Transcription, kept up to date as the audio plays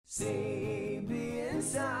CB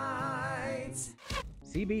Insights.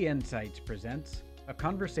 CB Insights presents a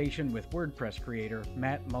conversation with WordPress creator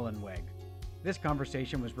Matt Mullenweg. This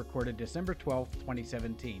conversation was recorded December 12,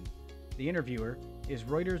 2017. The interviewer is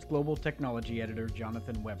Reuters Global Technology Editor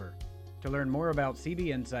Jonathan Weber. To learn more about CB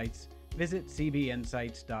Insights, visit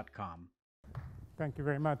cbinsights.com. Thank you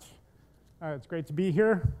very much. It's great to be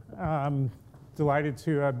here. Delighted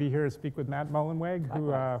to be here to speak with Matt Mullenweg,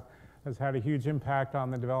 who has had a huge impact on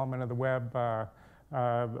the development of the web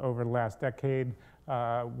over the last decade.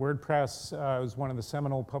 WordPress was one of the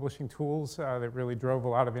seminal publishing tools that really drove a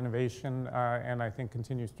lot of innovation and I think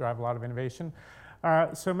continues to drive a lot of innovation.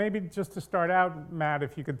 So maybe just to start out, Matt,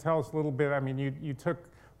 if you could tell us a little bit, I mean, you took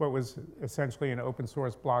what was essentially an open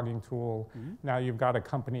source blogging tool. Mm-hmm. Now you've got a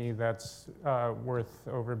company that's worth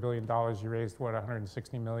over $1 billion. You raised, what,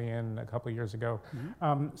 $160 million a couple of years ago.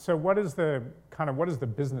 Mm-hmm. So what is the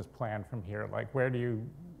business plan from here? Like, where do you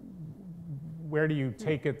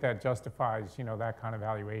take it that justifies, that kind of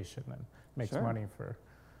valuation and makes money for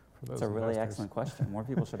those That's a really investors? excellent question. More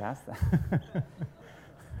people should ask that.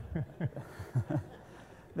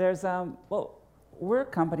 There's, we're a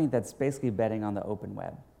company that's basically betting on the open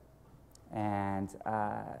web. And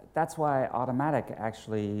that's why Automatic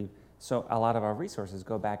actually, so a lot of our resources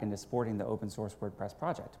go back into supporting the open source WordPress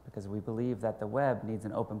project, because we believe that the web needs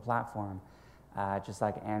an open platform, just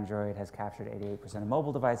like Android has captured 88% of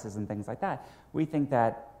mobile devices and things like that. We think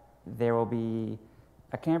that there will be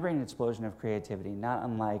a Cambrian explosion of creativity, not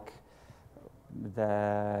unlike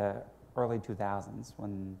the early 2000s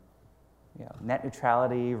when net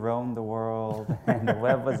neutrality roamed the world, and the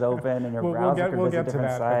web was open, and your browser could visit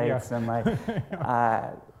different sites. And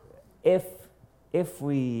if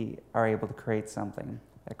we are able to create something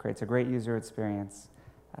that creates a great user experience,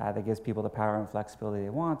 that gives people the power and flexibility they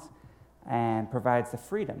want, and provides the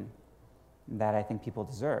freedom that I think people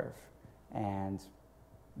deserve, and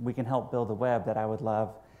we can help build a web that I would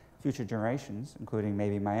love future generations, including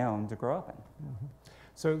maybe my own, to grow up in. Mm-hmm.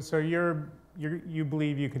 So you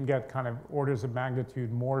believe you can get kind of orders of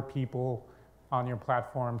magnitude more people on your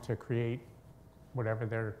platform to create whatever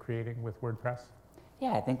they're creating with WordPress?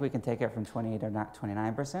 Yeah, I think we can take it from 28 or not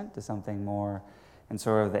 29% to something more in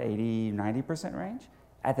sort of the 80, 90% range.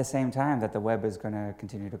 At the same time that the web is going to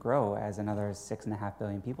continue to grow as another 6.5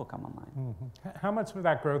 billion people come online. Mm-hmm. How much of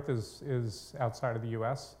that growth is outside of the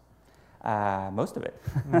US? Most of it.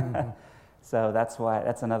 Mm-hmm. So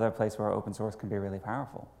that's another place where open source can be really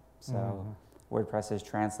powerful. So WordPress is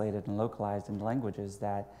translated and localized into languages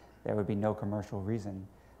that there would be no commercial reason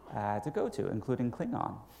to go to, including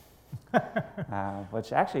Klingon,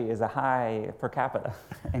 which actually is a high per capita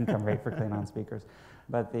income rate for Klingon speakers.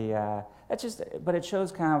 But it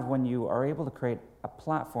shows kind of when you are able to create a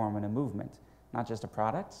platform and a movement, not just a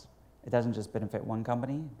product. It doesn't just benefit one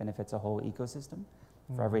company, it benefits a whole ecosystem.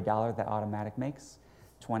 For every dollar that Automatic makes,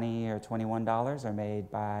 $20 or $21 are made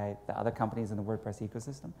by the other companies in the WordPress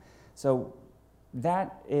ecosystem. So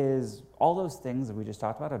that is, all those things that we just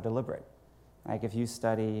talked about are deliberate. Like if you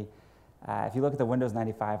study, if you look at the Windows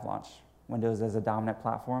 95 launch, Windows as a dominant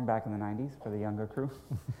platform back in the 90s for the younger crew,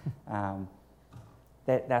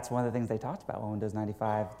 that's one of the things they talked about when Windows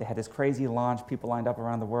 95. They had this crazy launch, people lined up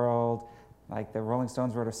around the world, like the Rolling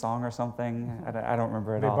Stones wrote a song or something. I don't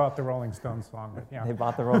remember it all. They bought the Rolling Stones song, but yeah. They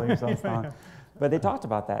bought the Rolling Stones song. But they talked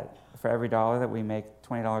about that. For every dollar that we make,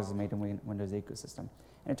 $20 is made in Windows ecosystem.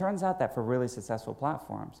 And it turns out that for really successful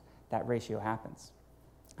platforms, that ratio happens.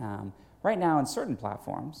 Right now in certain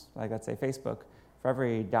platforms, like let's say Facebook, for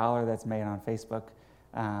every dollar that's made on Facebook,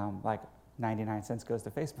 like 99 cents goes to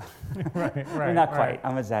Facebook. Right, not quite,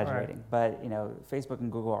 I'm exaggerating. Right. But Facebook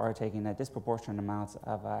and Google are taking a disproportionate amount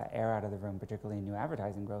of air out of the room, particularly in new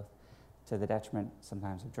advertising growth, to the detriment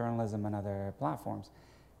sometimes of journalism and other platforms.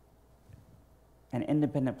 An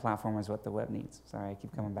independent platform is what the web needs. Sorry, I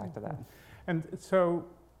keep coming back to that. And so,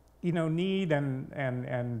 need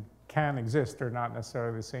and can exist are not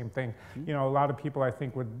necessarily the same thing. Mm-hmm. A lot of people I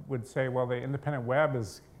think would say, well, the independent web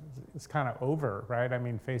is kind of over, right? I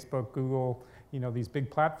mean, Facebook, Google, these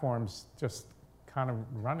big platforms just kind of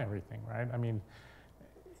run everything, right? I mean,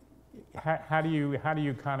 how do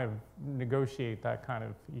you kind of negotiate that kind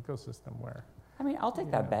of ecosystem where? I mean, I'll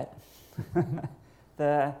take that bet.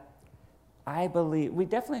 I believe we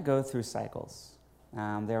definitely go through cycles.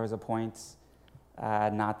 There was a point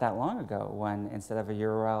not that long ago when instead of a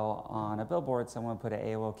URL on a billboard, someone put an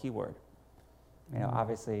AOL keyword.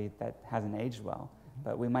 Obviously that hasn't aged well,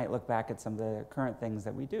 but we might look back at some of the current things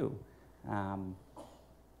that we do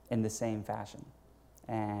in the same fashion.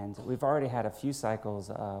 And we've already had a few cycles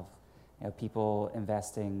of people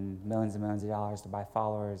investing millions and millions of dollars to buy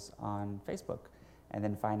followers on Facebook and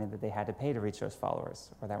then finding that they had to pay to reach those followers,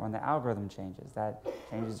 or that when the algorithm changes, that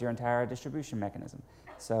changes your entire distribution mechanism.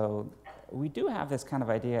 So we do have this kind of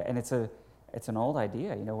idea, and it's an old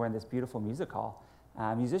idea. You know, we're in this beautiful music hall.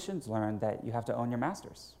 Musicians learn that you have to own your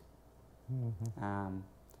masters.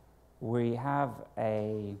 We have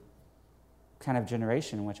a kind of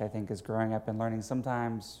generation which I think is growing up and learning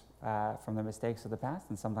sometimes from the mistakes of the past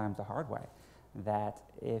and sometimes the hard way, that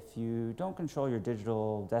if you don't control your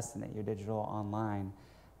digital destiny, your digital online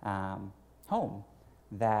home,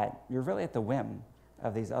 that you're really at the whim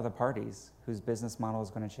of these other parties whose business model is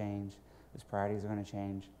going to change, whose priorities are going to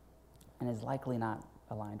change, and is likely not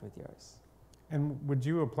aligned with yours. And would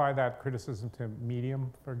you apply that criticism to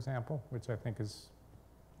Medium, for example, which I think is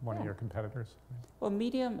one of your competitors? Well,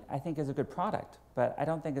 Medium, I think, is a good product, but I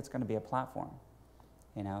don't think it's going to be a platform.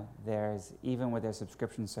 You know, there's, even with their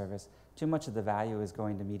subscription service, too much of the value is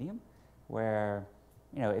going to Medium, where,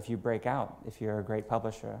 you know, if you break out, if you're a great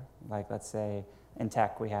publisher, like let's say in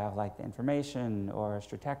tech we have like The Information or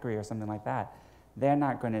Stratechery or something like that, they're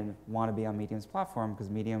not going to want to be on Medium's platform because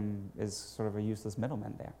Medium is sort of a useless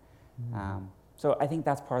middleman there. So I think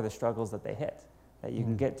that's part of the struggles that they hit, that you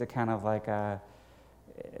can get to kind of like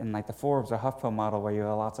in like the Forbes or HuffPo model where you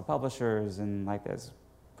have lots of publishers and like there's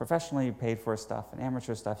professionally paid for stuff and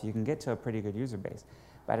amateur stuff, you can get to a pretty good user base.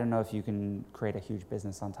 But I don't know if you can create a huge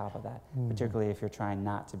business on top of that, particularly if you're trying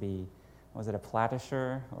not to be, was it a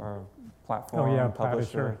platisher or platform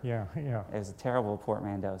publisher? Yeah. It was a terrible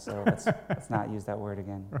portmanteau, so let's not use that word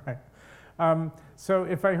again. Right. So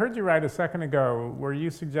if I heard you right a second ago, were you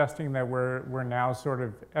suggesting that we're now sort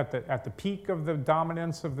of at the peak of the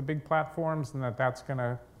dominance of the big platforms and that's going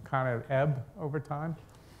to kind of ebb over time?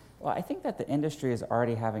 Well, I think that the industry is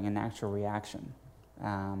already having a natural reaction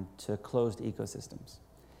to closed ecosystems.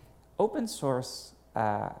 Open source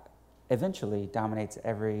eventually dominates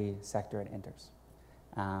every sector it enters.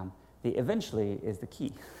 The eventually is the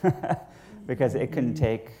key because it can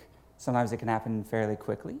take, sometimes it can happen fairly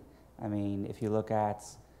quickly. I mean, if you look at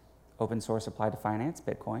open source applied to finance,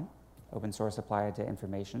 Bitcoin, open source applied to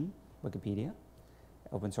information, Wikipedia,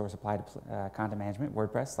 open source applied to content management,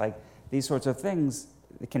 WordPress, like these sorts of things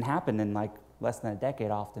can happen in like less than a decade,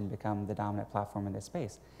 often become the dominant platform in this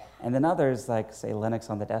space. And then others, like say Linux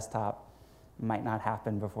on the desktop, might not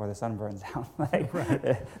happen before the sun burns out. Like,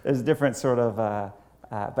 there's different sort of,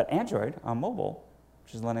 but Android on mobile,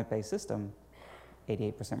 which is a Linux-based system,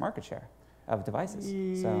 88% market share of devices.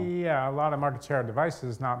 So. Yeah, a lot of market share of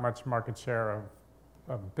devices, not much market share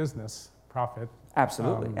of business profit.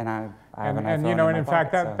 Absolutely, and I have an iPhone and you know, in and in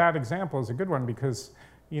pocket, fact, so. that example is a good one because,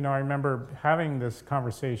 you know, I remember having this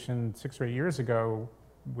conversation 6 or 8 years ago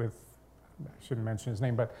with, I shouldn't mention his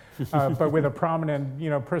name, but with a prominent, you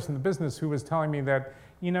know, person in the business who was telling me that,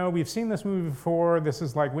 you know, we've seen this movie before. This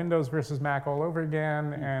is like Windows versus Mac all over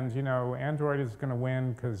again, and you know, Android is going to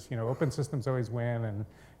win because you know, open systems always win, and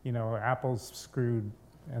you know, Apple's screwed,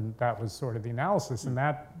 and that was sort of the analysis, and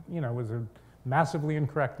that, you know, was a massively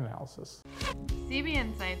incorrect analysis. CB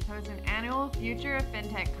Insights hosts an annual Future of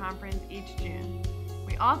FinTech conference each June.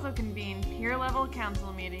 We also convene peer-level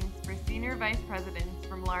council meetings for senior vice presidents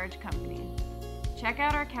from large companies. Check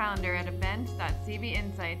out our calendar at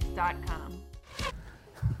events.cbinsights.com.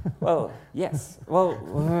 Well, yes. Well,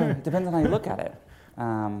 it depends on how you look at it.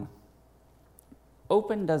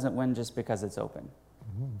 Open doesn't win just because it's open.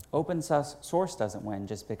 Open source doesn't win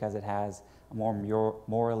just because it has a more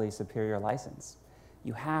morally superior license.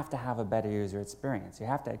 You have to have a better user experience. You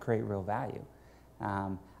have to create real value.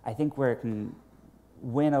 I think where it can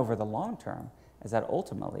win over the long term is that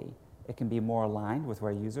ultimately it can be more aligned with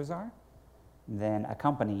where users are than a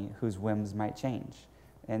company whose whims might change.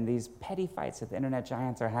 And these petty fights that the internet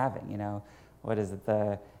giants are having, you know, what is it,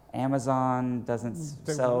 the Amazon doesn't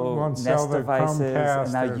sell Nest devices,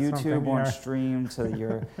 and now YouTube won't stream to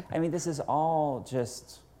your, I mean, this is all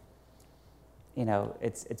just, you know,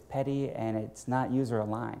 it's petty and it's not user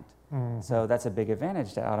aligned. So that's a big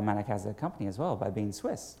advantage that Automattic has as a company as well by being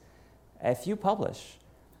Swiss. If you publish,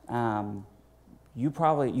 you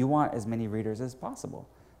want as many readers as possible.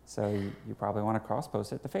 So you probably want to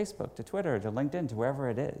cross-post it to Facebook, to Twitter, to LinkedIn, to wherever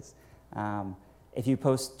it is. If you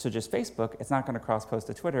post to just Facebook, it's not going to cross-post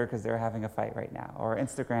to Twitter because they're having a fight right now, or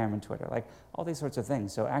Instagram and Twitter, like all these sorts of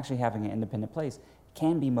things. So actually having an independent place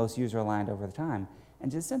can be most user-aligned over the time.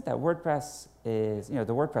 And to the extent that WordPress is, you know,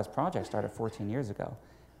 the WordPress project started 14 years ago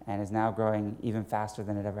and is now growing even faster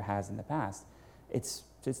than it ever has in the past. It's,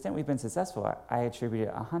 to the extent we've been successful, I attribute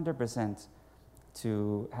it 100%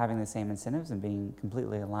 to having the same incentives and being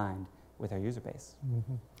completely aligned with our user base.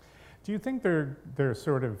 Do you think there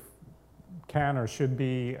sort of can or should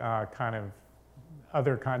be kind of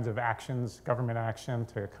other kinds of actions, government action,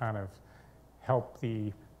 to kind of help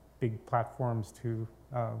the big platforms to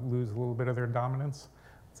lose a little bit of their dominance?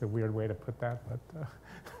 It's a weird way to put that, but.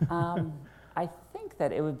 I think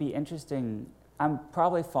that it would be interesting. I'm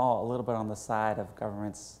probably fall a little bit on the side of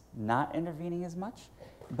governments not intervening as much,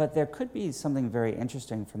 but there could be something very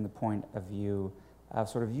interesting from the point of view of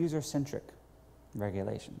sort of user-centric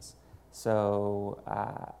regulations. So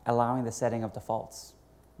allowing the setting of defaults,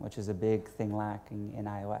 which is a big thing lacking in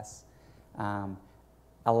iOS.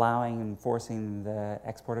 Allowing and forcing the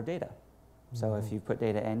export of data. So if you put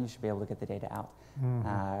data in, you should be able to get the data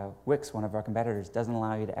out. Wix, one of our competitors, doesn't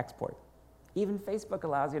allow you to export. Even Facebook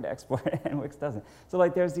allows you to export and Wix doesn't. So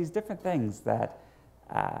like there's these different things that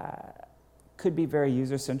could be very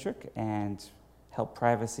user-centric and help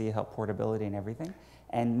privacy, help portability and everything.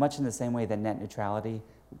 And much in the same way that net neutrality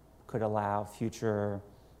could allow future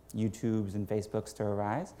YouTubes and Facebooks to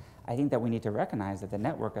arise, I think that we need to recognize that the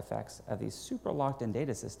network effects of these super locked-in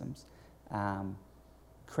data systems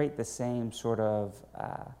create the same sort of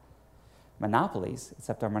monopolies,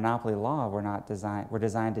 except our monopoly law we're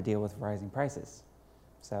designed to deal with rising prices.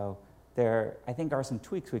 So there, I think, are some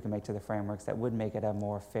tweaks we can make to the frameworks that would make it a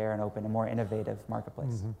more fair and open and more innovative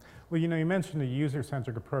marketplace. Well, you know, you mentioned a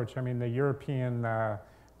user-centric approach. I mean, the European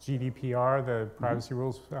GDPR, the privacy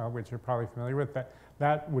rules, which you're probably familiar with,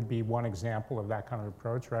 that would be one example of that kind of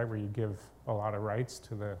approach, right, where you give a lot of rights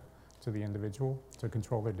to the individual to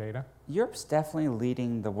control their data. Europe's definitely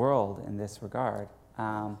leading the world in this regard.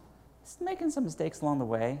 It's making some mistakes along the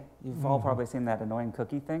way. You've all probably seen that annoying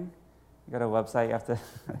cookie thing. You go to a website, you have to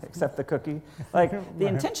accept the cookie. Like the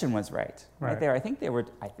intention was right there. I think they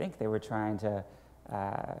were trying to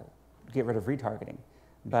get rid of retargeting,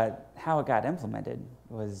 but how it got implemented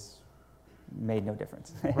made no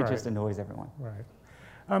difference. It just annoys everyone.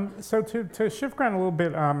 Right. So to shift ground a little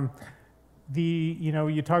bit,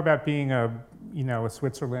 you talk about being a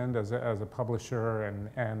Switzerland as a publisher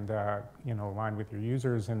and aligned with your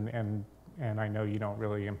users, and I know you don't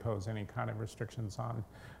really impose any kind of restrictions on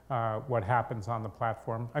what happens on the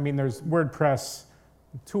platform. I mean, there's WordPress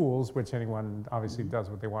tools, which anyone obviously does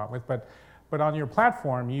what they want with, but on your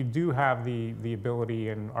platform, you do have the ability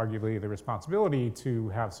and arguably the responsibility to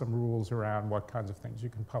have some rules around what kinds of things you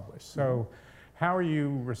can publish. So how are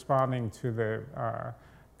you responding to the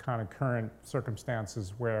kind of current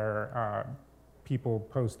circumstances where people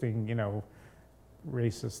posting,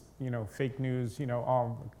 racist, fake news,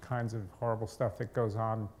 all kinds of horrible stuff that goes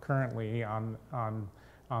on currently on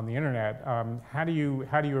the internet? How do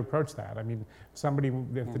you approach that? I mean,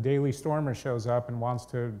 if the Daily Stormer shows up and wants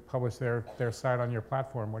to publish their site on your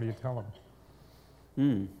platform, what do you tell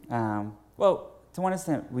them? Well, to one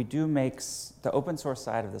extent, we do make the open source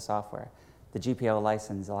side of the software. The GPL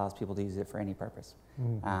license allows people to use it for any purpose.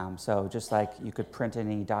 So just like you could print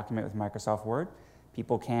any document with Microsoft Word,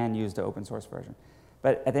 people can use the open source version.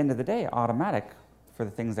 But at the end of the day, Automatic, for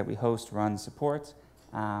the things that we host, run, support,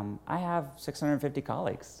 I have 650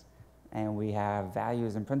 colleagues, and we have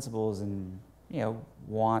values and principles and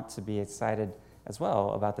want to be excited as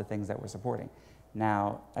well about the things that we're supporting.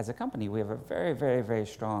 Now, as a company, we have a very, very, very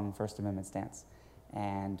strong First Amendment stance,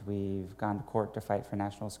 and we've gone to court to fight for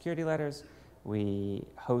national security letters. We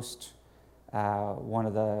host one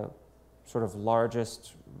of the sort of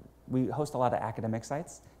largest, we host a lot of academic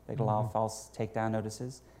sites that allow false takedown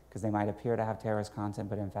notices because they might appear to have terrorist content,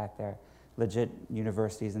 but in fact they're legit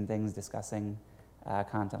universities and things discussing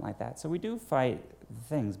content like that. So we do fight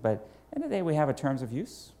things, but at the end of the day we have a terms of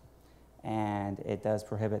use, and it does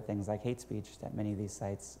prohibit things like hate speech that many of these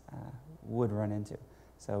sites would run into.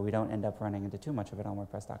 So we don't end up running into too much of it on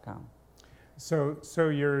WordPress.com. So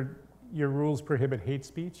your rules prohibit hate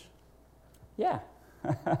speech? Yeah.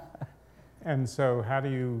 And so how do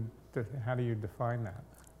you define that?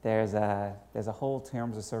 There's a whole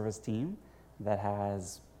terms of service team that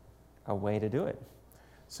has a way to do it.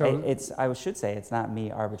 So I should say it's not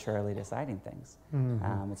me arbitrarily deciding things.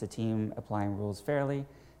 It's a team applying rules fairly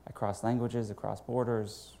across languages, across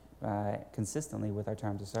borders, consistently with our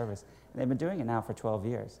terms of service. And they've been doing it now for 12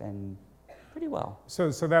 years and pretty well. So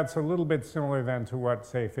that's a little bit similar then to what,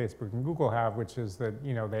 say, Facebook and Google have, which is that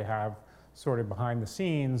they have sort of behind the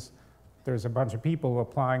scenes, there's a bunch of people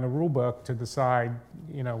applying a rule book to decide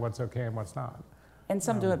what's okay and what's not. And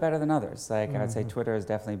some do it better than others. Like I would say Twitter has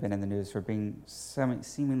definitely been in the news for being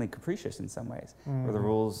seemingly capricious in some ways, where the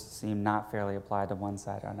rules seem not fairly applied to one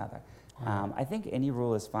side or another. I think any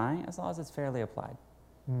rule is fine as long as it's fairly applied.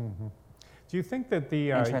 Do you think that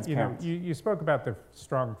you spoke about the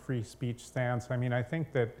strong free speech stance? I mean, I think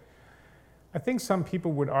some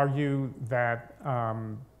people would argue that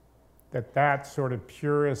that sort of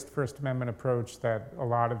purist First Amendment approach that a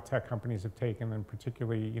lot of tech companies have taken, and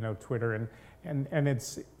particularly Twitter, and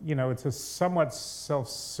it's it's a somewhat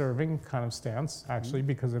self-serving kind of stance actually,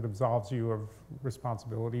 because it absolves you of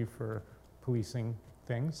responsibility for policing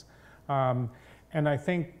things, and I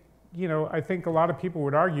think a lot of people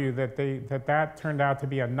would argue that that turned out to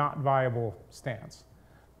be a not viable stance.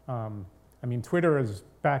 I mean, Twitter has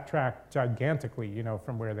backtracked gigantically,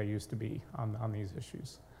 from where they used to be on these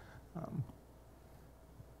issues.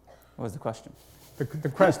 What was the question? The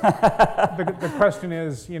question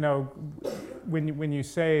is, when you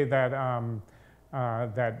say that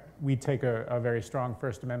that we take a very strong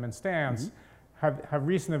First Amendment stance, have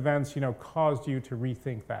recent events, caused you to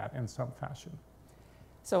rethink that in some fashion?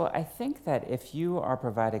 So I think that if you are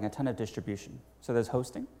providing a ton of distribution, so there's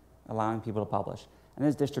hosting, allowing people to publish, and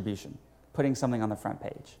there's distribution, putting something on the front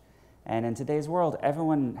page. And in today's world,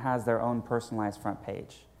 everyone has their own personalized front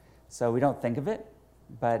page. So we don't think of it,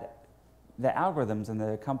 but the algorithms and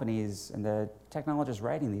the companies and the technologists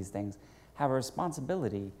writing these things have a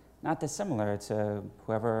responsibility not dissimilar to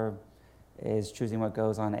whoever is choosing what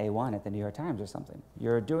goes on A1 at the New York Times or something.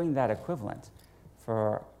 You're doing that equivalent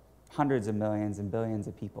for hundreds of millions and billions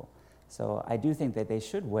of people. So I do think that they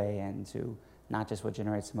should weigh into not just what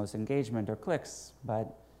generates the most engagement or clicks,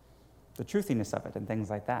 but the truthiness of it and things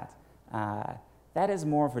like that. That is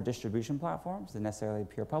more for distribution platforms than necessarily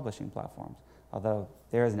pure publishing platforms, although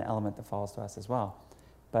there is an element that falls to us as well.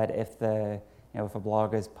 But if if a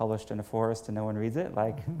blog is published in a forest and no one reads it,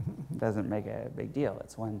 doesn't make a big deal.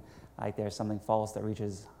 It's when there's something false that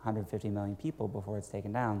reaches 150 million people before it's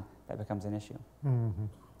taken down that becomes an issue. Mm-hmm.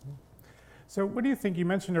 So what do you think? You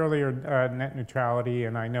mentioned earlier net neutrality,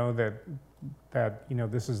 and I know that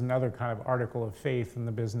this is another kind of article of faith in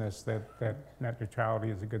the business that net neutrality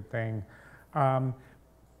is a good thing.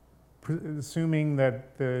 Assuming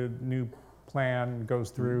that the new plan goes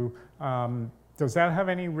through, does that have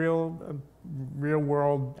any real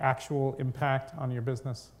world actual impact on your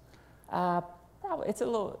business? Probably. It's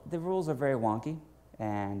the rules are very wonky,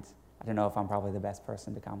 and I don't know if I'm probably the best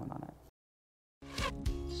person to comment on it.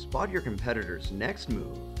 Spot your competitor's next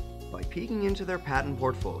move by peeking into their patent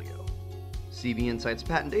portfolio. CV Insight's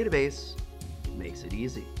patent database makes it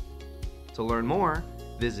easy. To learn more,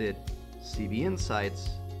 visit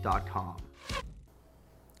cvinsights.com.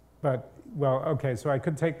 Okay, so I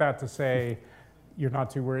could take that to say you're not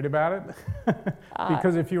too worried about it?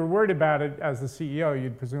 Because if you were worried about it as the CEO,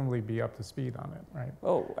 you'd presumably be up to speed on it, right?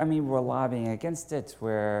 Well, I mean, we're lobbying against it.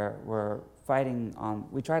 We're fighting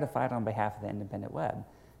we try to fight on behalf of the independent web.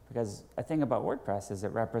 Because a thing about WordPress is it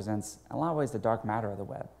represents, in a lot of ways, the dark matter of the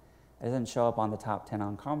web. It doesn't show up on the top 10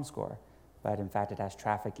 on ComScore, but in fact, it has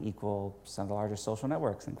traffic equal some of the largest social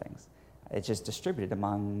networks and things. It's just distributed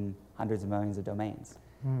among hundreds of millions of domains.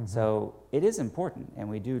 Mm-hmm. So it is important, and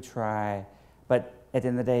we do try, but at the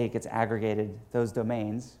end of the day, it gets aggregated, those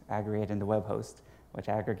domains aggregate into web hosts, which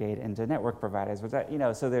aggregate into network providers, which,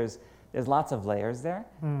 so there's lots of layers there,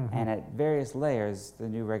 and at various layers, the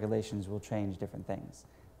new regulations will change different things.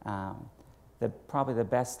 Probably the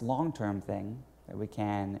best long-term thing that we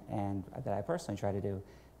can, and that I personally try to do,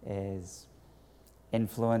 is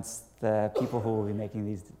influence the people who will be making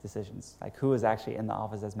these decisions. Like, who is actually in the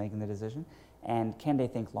office that's making the decision, and can they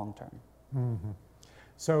think long-term? Mm-hmm.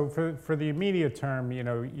 So for the immediate term,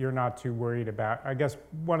 you're not too worried about, I guess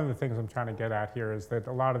one of the things I'm trying to get at here is that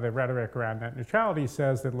a lot of the rhetoric around net neutrality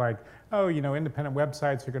says that independent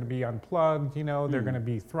websites are going to be unplugged, they're going to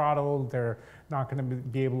be throttled, they're not going to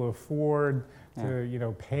be able to afford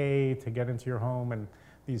to, pay to get into your home and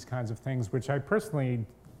these kinds of things, which I personally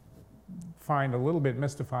find a little bit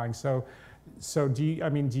mystifying. So do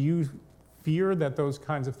you fear that those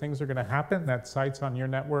kinds of things are going to happen, that sites on your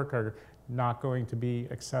network are not going to be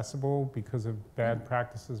accessible because of bad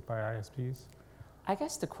practices by ISPs? I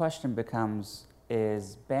guess the question becomes,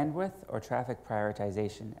 is bandwidth or traffic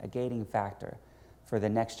prioritization a gating factor for the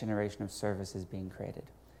next generation of services being created?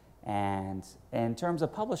 And in terms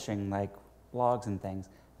of publishing, like blogs and things,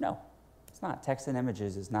 no, it's not. Text and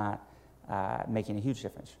images is not making a huge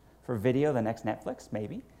difference. For video, the next Netflix,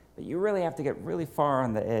 maybe, but you really have to get really far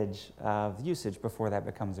on the edge of usage before that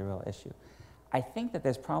becomes a real issue. I think that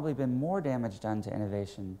there's probably been more damage done to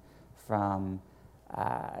innovation from,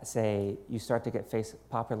 say, you start to get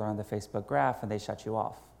popular on the Facebook graph and they shut you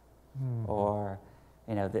off. Mm-hmm. Or,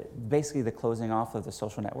 basically the closing off of the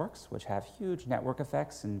social networks, which have huge network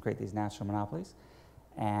effects and create these national monopolies,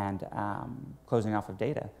 and closing off of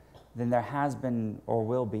data. Then there has been, or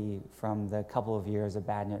will be, from the couple of years of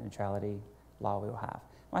bad net neutrality law we will have.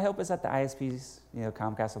 My hope is that the ISPs,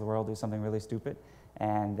 Comcast of the world, do something really stupid,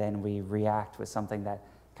 and then we react with something that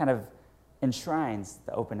kind of enshrines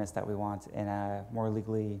the openness that we want in a more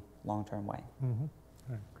legally long-term way. Mm-hmm. All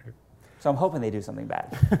right, great. So I'm hoping they do something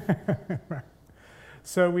bad. Right.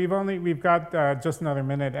 So we've got just another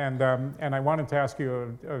minute, and I wanted to ask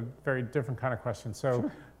you a very different kind of question. So,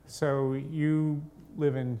 Sure. So you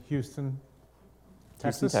live in Houston,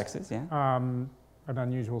 Texas. Houston, Texas, yeah. An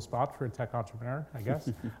unusual spot for a tech entrepreneur, I guess.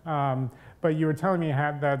 But you were telling me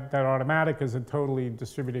that Automatic is a totally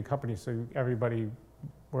distributed company, so everybody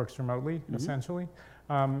works remotely, essentially.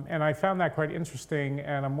 And I found that quite interesting,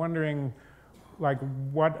 and I'm wondering, like,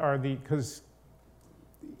 what are because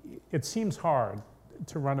it seems hard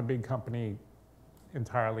to run a big company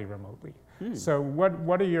entirely remotely. So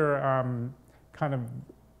what are your kind of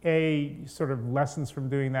A, sort of lessons from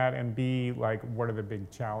doing that, and B, like, what are the big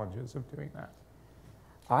challenges of doing that?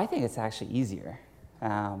 Oh, I think it's actually easier.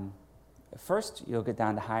 First, you'll get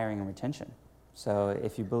down to hiring and retention. So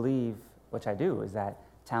if you believe, which I do, is that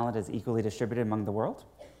talent is equally distributed among the world,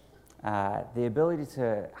 the ability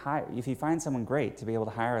to hire, if you find someone great, to be able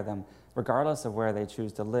to hire them regardless of where they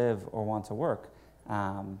choose to live or want to work,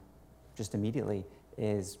 just immediately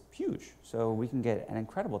is huge. So we can get an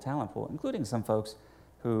incredible talent pool, including some folks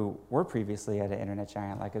who were previously at an internet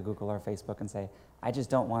giant like a Google or Facebook and say, I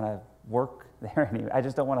just don't want to work there anymore. I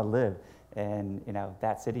just don't want to live in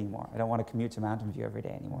that city anymore. I don't want to commute to Mountain View every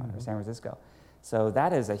day anymore, or San Francisco. So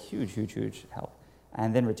that is a huge, huge, huge help.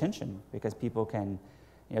 And then retention, because people can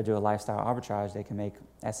do a lifestyle arbitrage. They can make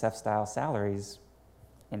SF-style salaries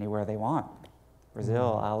anywhere they want.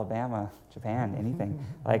 Brazil, Alabama, Japan, anything.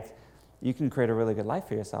 Like, you can create a really good life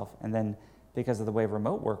for yourself. And then because of the way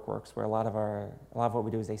remote work works, where a lot of what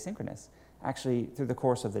we do is asynchronous, actually through the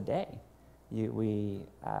course of the day,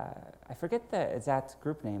 I forget the exact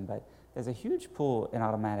group name, but there's a huge pool in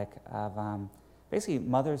Automatic of basically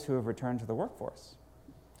mothers who have returned to the workforce.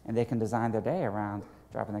 And they can design their day around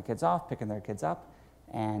dropping their kids off, picking their kids up.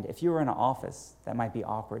 And if you were in an office, that might be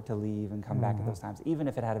awkward to leave and come back at those times, even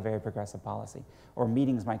if it had a very progressive policy. Or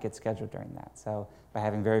meetings might get scheduled during that. So by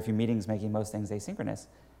having very few meetings, making most things asynchronous,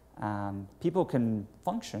 people can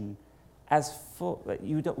function as full.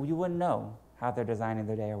 You wouldn't know how they're designing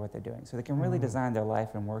their day or what they're doing. So they can really design their life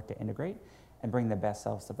and work to integrate and bring their best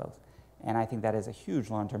selves to both. And I think that is a huge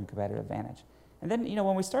long-term competitive advantage. And then,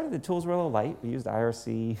 when we started, the tools were a little light. We used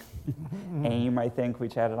IRC, AIM, I think we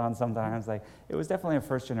chatted on sometimes. Like, it was definitely a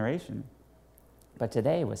first generation. But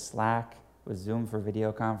today, with Slack, with Zoom for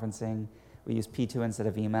video conferencing, we use P2 instead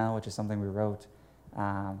of email, which is something we wrote.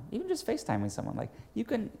 Even just FaceTiming someone. Like, you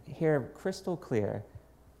can hear crystal clear,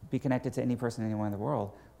 be connected to any person anywhere in the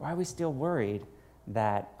world. Why are we still worried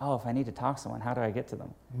that, if I need to talk to someone, how do I get to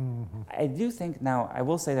them? I do think, now, I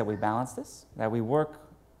will say that we balance this, that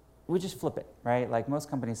we just flip it, right? Like most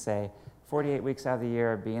companies say, 48 weeks out of the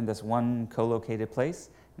year, be in this one co-located place,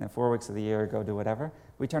 and then 4 weeks of the year, go do whatever.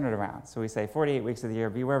 We turn it around. So we say 48 weeks of the year,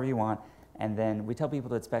 be wherever you want, and then we tell people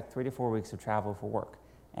to expect 3 to 4 weeks of travel for work.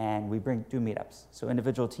 And we do meetups. So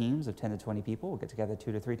individual teams of 10 to 20 people will get together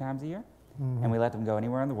 2 to 3 times a year, and we let them go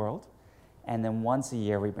anywhere in the world. And then once a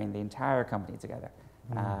year, we bring the entire company together.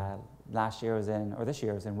 This year was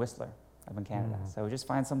in Whistler, up in Canada. So we just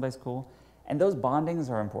find someplace cool. And those bondings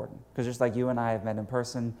are important, because just like you and I have met in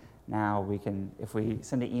person, now we can, if we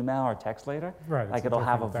send an email or text later, like it'll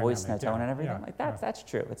have a voice and a tone and everything. Like that's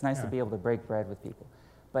true. It's nice to be able to break bread with people.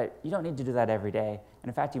 But you don't need to do that every day. And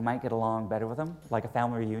in fact, you might get along better with them, like a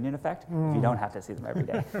family reunion effect, if you don't have to see them every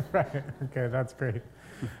day. Right, okay, that's great.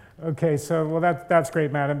 Okay, so, well, that's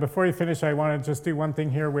great, Matt. And before you finish, I want to just do one thing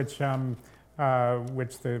here, which the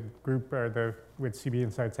group, which CB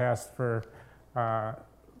Insights asked for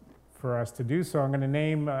us to do. So I'm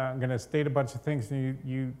going to state a bunch of things, and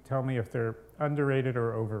you tell me if they're underrated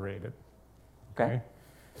or overrated. Okay.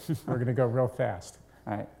 We're going to go real fast.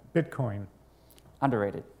 All right. Bitcoin.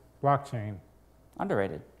 Underrated. Blockchain.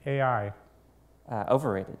 Underrated. AI.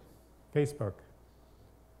 Overrated. Facebook.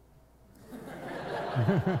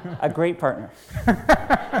 A great partner.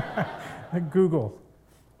 Google.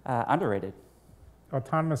 Underrated.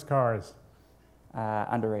 Autonomous cars.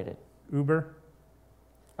 Underrated. Uber.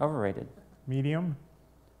 Overrated. Medium.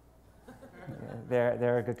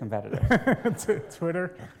 They're a good competitor.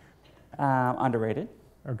 Twitter. Underrated.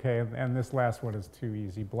 Okay, and this last one is too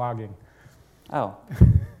easy. Blogging. Oh,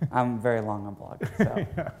 I'm very long on blogging. So.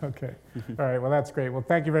 Yeah, okay. All right, well, that's great. Well,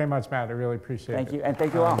 thank you very much, Matt. I really appreciate it. Thank you, and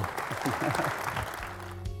thank you all.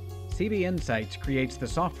 CB Insights creates the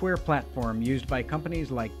software platform used by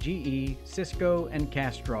companies like GE, Cisco, and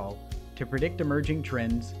Castrol to predict emerging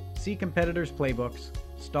trends, see competitors' playbooks,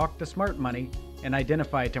 stalk the smart money, and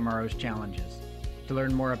identify tomorrow's challenges. To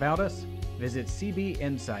learn more about us, visit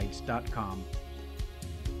cbinsights.com.